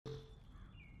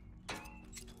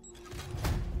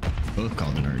both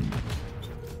called a nerd.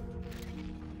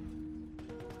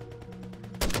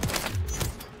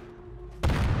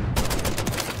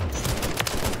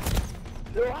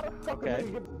 Okay,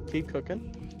 keep cooking.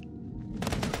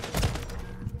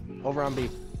 Over on B,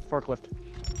 forklift.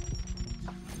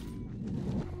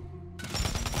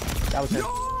 That was him. No,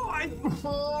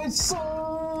 I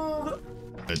sold.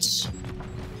 It's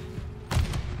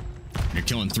you're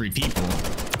killing 3 people.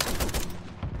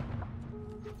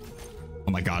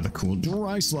 Oh my god, the cool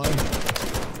dry slide.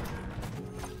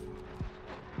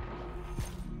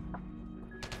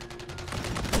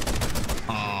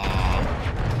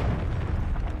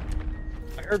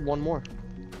 I heard one more.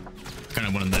 Kind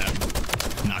of wanted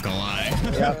that. Not gonna lie.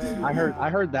 Yeah, I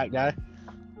heard that guy.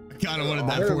 Kind of wanted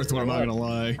that 4th one. I'm not gonna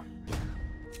lie.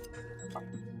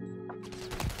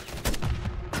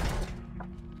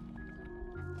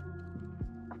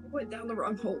 Went down the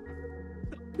wrong hole.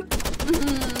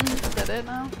 Did it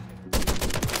now?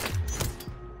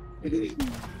 Oh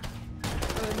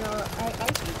no, I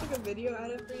actually took a video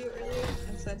out of it for you earlier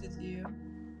and sent it to you.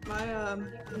 My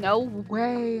No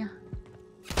way.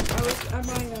 I was at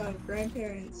my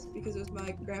grandparents because it was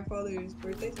my grandfather's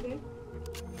birthday today.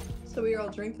 So we were all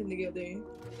drinking together,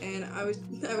 and I was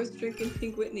drinking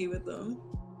Pink Whitney with them.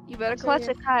 You better clutch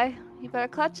it, Kai. You better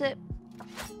clutch it.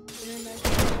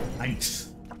 Nice.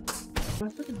 My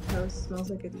fucking house smells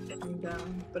like it's burning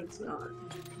down, but it's not.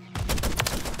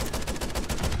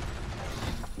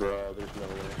 Bro, there's no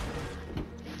way.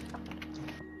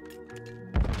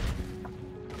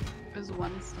 There's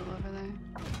one still over there.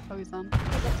 Oh, he's on.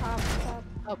 At the top.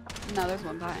 Oh, no, there's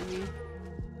one behind you.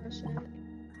 Oh shit. I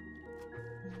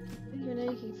didn't even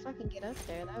know you could fucking get up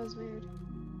there. That was weird.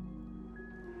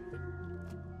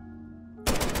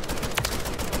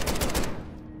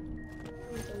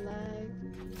 There's a lag.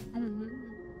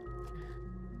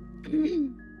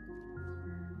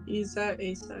 He's at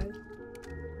A side.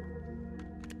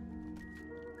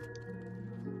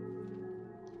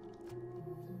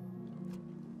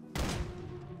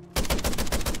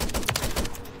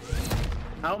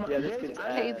 How much? Yeah, this kid's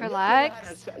Hey, ass.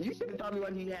 relax. You should have told me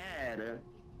what he had.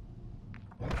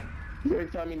 You should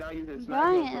have told me now you just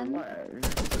Ryan. what?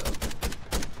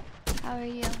 How are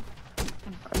you?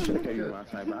 I should have told you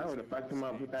last night, but I would have fucked him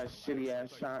up with that shitty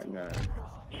ass shotgun.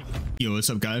 Yo, what's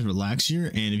up guys? Relax here.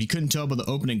 And if you couldn't tell by the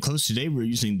opening close today, we're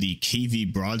using the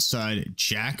KV Broadside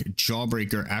JAK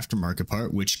Jawbreaker aftermarket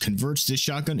part, which converts this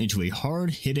shotgun into a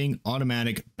hard-hitting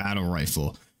automatic battle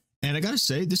rifle. And I gotta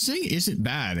say, this thing isn't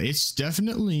bad. It's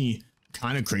definitely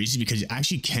kind of crazy because it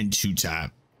actually can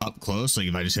 2-tap up close. Like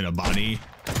if I just hit a body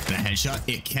and a headshot,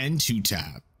 it can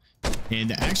 2-tap. And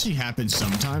that actually happens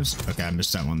sometimes. Okay, I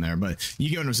missed that one there, but you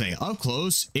get what I'm saying. Up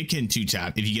close, it can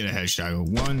 2-tap if you get a headshot. Go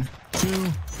 1,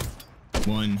 2,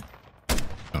 1.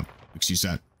 Oh, excuse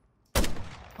that.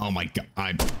 Oh my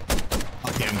god.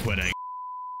 Okay, I'm quitting.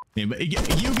 Yeah, but you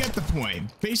get the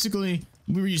point. Basically,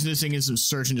 we were using this thing in some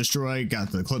search and destroy.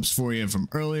 Got the clips for you from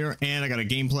earlier, and I got a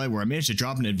gameplay where I managed to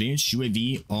drop an advanced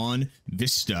UAV on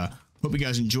Vista. Hope you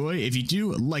guys enjoy. If you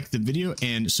do, like the video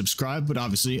and subscribe, but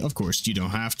obviously, of course, you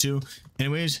don't have to.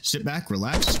 Anyways, sit back,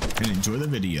 relax, and enjoy the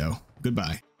video.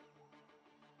 Goodbye.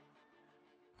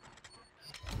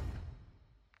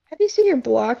 Have you seen your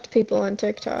blocked people on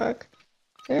TikTok?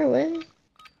 Is there a way?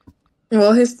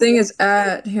 Well, his thing is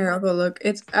at here. I'll go look.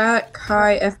 It's at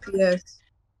Kai FPS.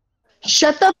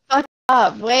 Shut the fuck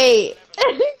up! Wait,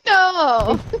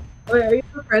 no. Wait, are you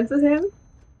friends with him?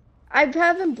 I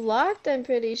have him blocked. I'm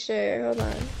pretty sure. Hold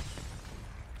on.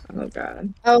 Oh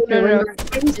god. Oh no.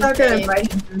 He's not gonna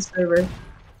invite him to the server.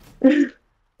 No.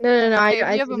 Hey,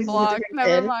 I you haven't blocked.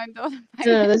 Never mind. Don't invite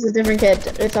No, this is a different kid.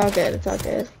 It's all good. It's all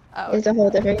good. Oh, It's a whole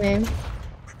different name.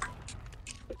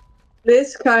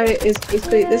 This guy is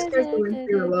basically this guy's going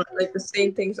through a lot, like the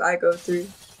same things I go through.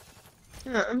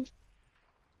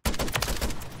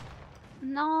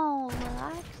 no,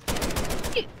 relax.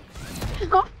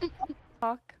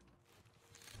 Fuck.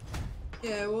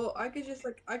 Yeah, well, I could just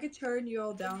I could turn you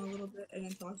all down a little bit and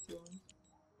then talk to him.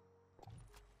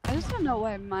 I just don't know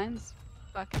why mine's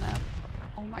fucking up.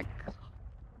 Oh my god.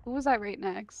 Who was I right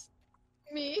next?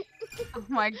 Me. Oh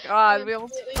my god, we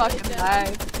almost fucking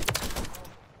died.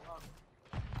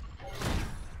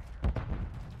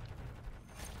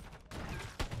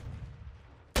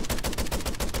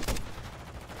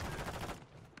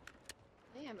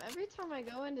 Damn, every time I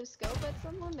go into scope at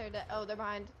someone, they're dead. Oh, they're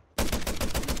behind.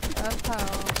 That's how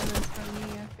it is for me,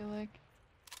 I feel like.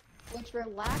 Which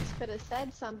Relax could have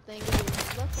said something. He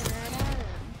was looking right at him.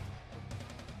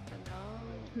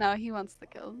 No. No, he wants the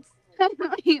kills.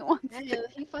 He wants Yeah,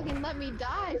 he fucking let me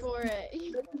die for it.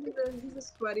 He's a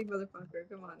sweaty motherfucker.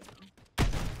 Come on now.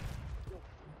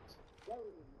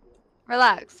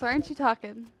 Relax. Why aren't you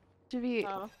talking? Should be.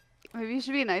 Oh. Maybe you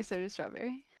should be nicer to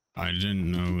Strawberry. I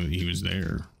didn't know he was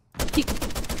there. I'm just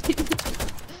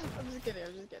kidding.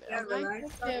 Yeah, I'm like,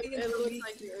 relax. yeah, it looks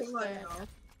like you were Come on staring. now.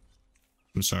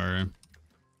 I'm sorry.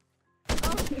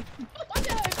 Oh, why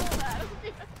did I feel that?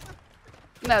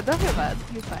 No, don't feel bad.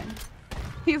 He's fine.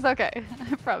 He's okay.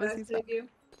 I promise Did I he's fine. save you?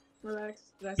 Relax.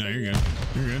 Did I No, save you're you? good.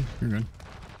 You're good. You're good.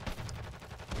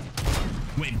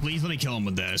 Wait, please let me kill him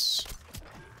with this.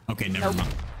 Okay, never Nope.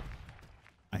 mind.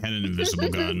 I had an invisible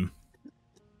gun.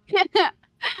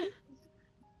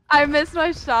 I missed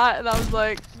my shot and I was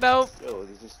like, nope. Yo,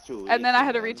 this is true. And then I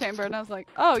had to rechamber and I was like,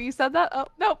 oh, you said that? Oh,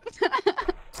 nope.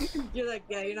 You're like,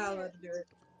 yeah, you're not allowed to do it.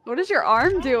 What is your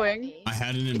arm doing? I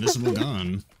had an invisible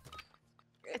gun.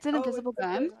 It's an invisible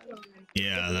gun?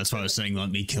 Yeah, that's why I was saying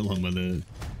let me kill him with it.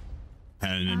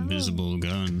 Had an invisible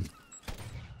gun.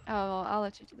 Oh, well, I'll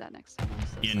let you do that next time. I'm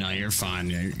so Yeah, no, sorry. you're fine.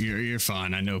 You're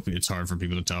fine. I know it's hard for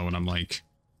people to tell when I'm like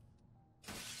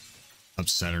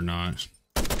upset or not.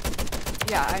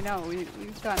 Yeah, I know.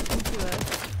 We've gotten into a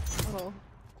little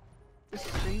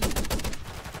stream. Is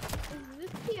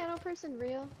this piano person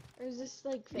real? Or is this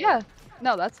like fake? Yeah.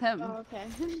 No, that's him. Oh, okay.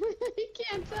 You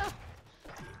can't tell.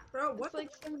 Bro, what It's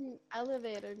like some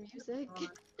elevator music. the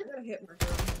fuck? I gotta hit my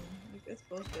girl. Like, that's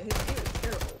bullshit. His game is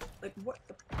terrible. Like, what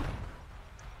the fuck?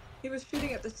 He was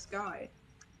shooting at the sky.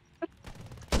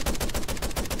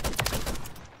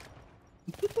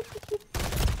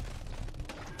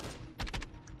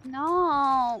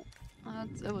 No.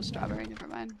 It was Strawberry. Never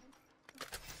mind.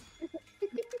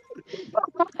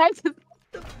 I just,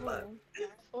 What?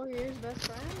 4 years best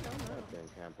friend? Oh no. Goddamn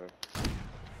camper.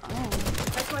 oh.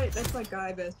 That's my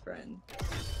guy best friend.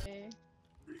 Okay.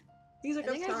 He's like,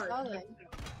 I think I'm I sorry. saw them.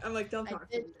 I'm like, don't I talk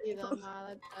to did me. see them. Wow,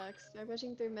 that sucks. They're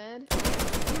pushing through med. Oh my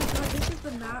god, this is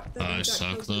the map that I we got suck,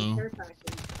 killed in the though. care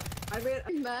package. I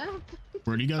ran. Map?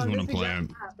 Where do you guys on want this to play? exact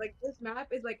map. Like, this map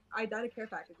is like, I die to care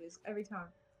packages every time.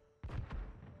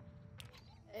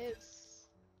 It's...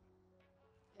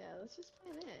 Yeah, let's just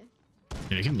play there.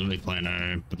 Yeah, you can literally play an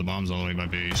A, but the bomb's all the way by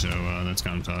B, so that's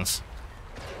kind of tough.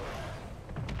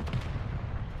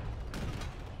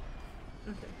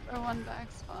 Okay. Or one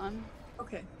back spawn.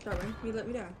 Okay, Trevor, you let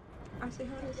me down. I say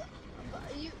how it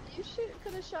is. You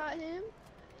could have shot him.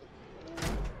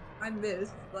 I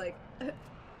missed, like, 10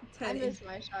 I missed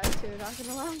my shot too, not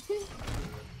gonna lie.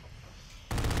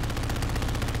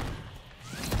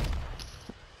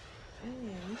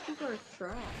 Damn, these people are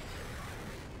trash.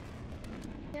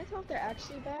 Can't tell if they're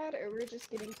actually bad or we're just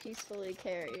getting peacefully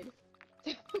carried.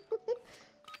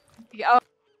 Yeah.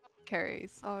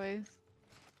 Carries, always.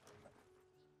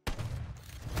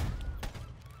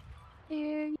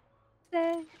 Here you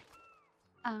say,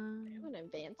 I'm an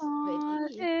advanced what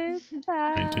baby. is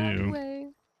that do. way?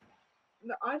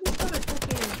 No, I just got a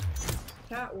fucking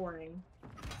chat warning.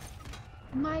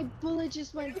 My bullet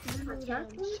just went through them.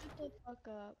 Protect me? Shut the fuck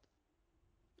up.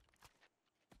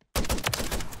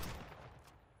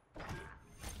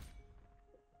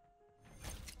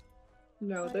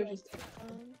 No, they're just.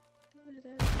 What is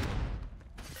it?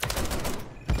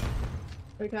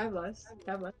 Wait, can I have less? Can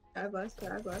I have less? Can I have less? Can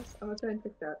I have less? I'm gonna try and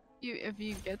fix that. If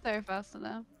you get there fast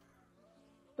enough.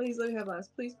 Please let me have less.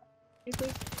 Please. Please,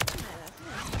 please.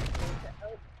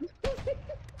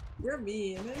 You're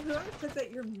mean. Whoever said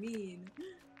that, you're mean.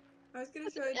 I was gonna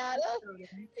show you.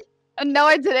 No,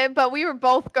 I didn't, but we were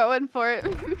both going for it.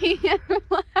 Me and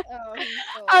Relax. Oh, he's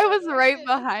so I was low. right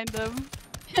behind him.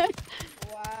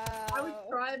 Wow. I was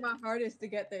trying my hardest to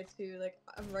get there too. Like,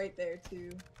 I'm right there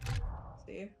too.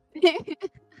 See?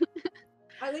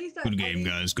 At least I. Good at game, least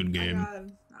guys. Good I game. got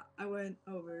him. I went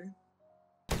over.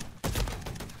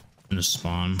 Gonna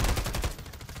spawn.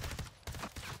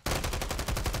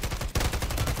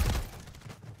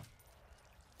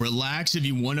 Relax if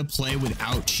you want to play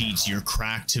without cheats. You're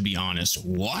cracked, to be honest.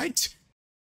 What?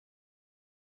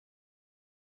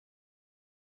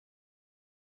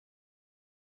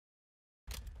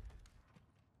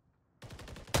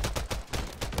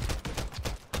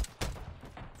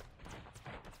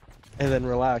 And then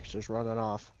relax, just running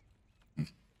off.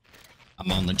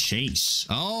 I'm on the chase.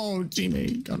 Oh,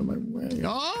 teammate got in my way.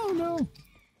 Oh, no.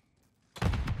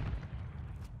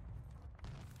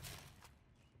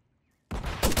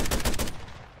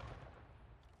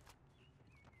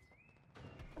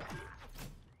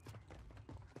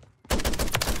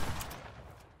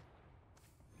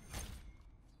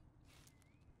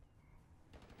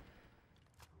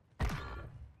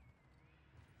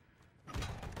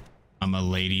 I'm a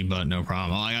lady, but no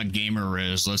problem. Oh, I got gamer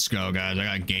riz. Let's go, guys.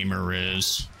 I got gamer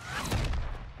riz.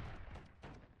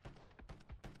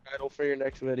 Title for your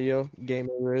next video,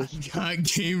 Gamer Riz. Got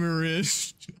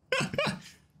gamerist.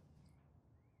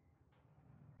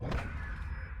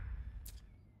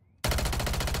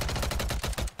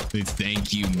 Say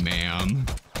thank you, ma'am.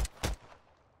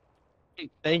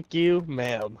 Thank you,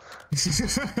 ma'am.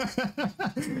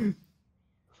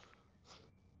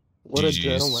 What a GGs.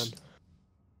 gentleman.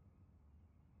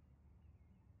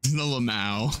 The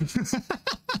Lamau.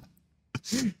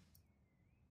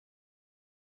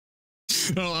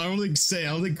 No, I don't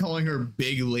think calling her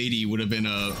big lady would have been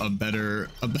a better.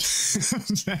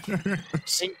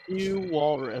 Thank you,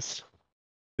 Walrus.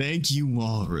 Thank you,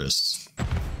 Walrus.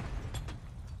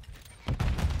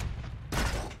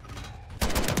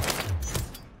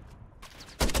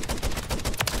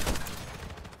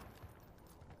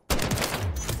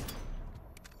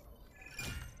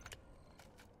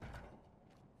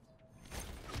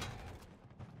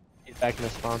 He's back in the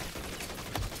spawn.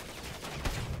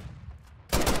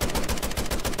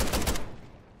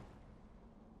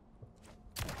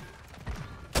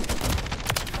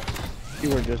 You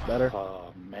were just better.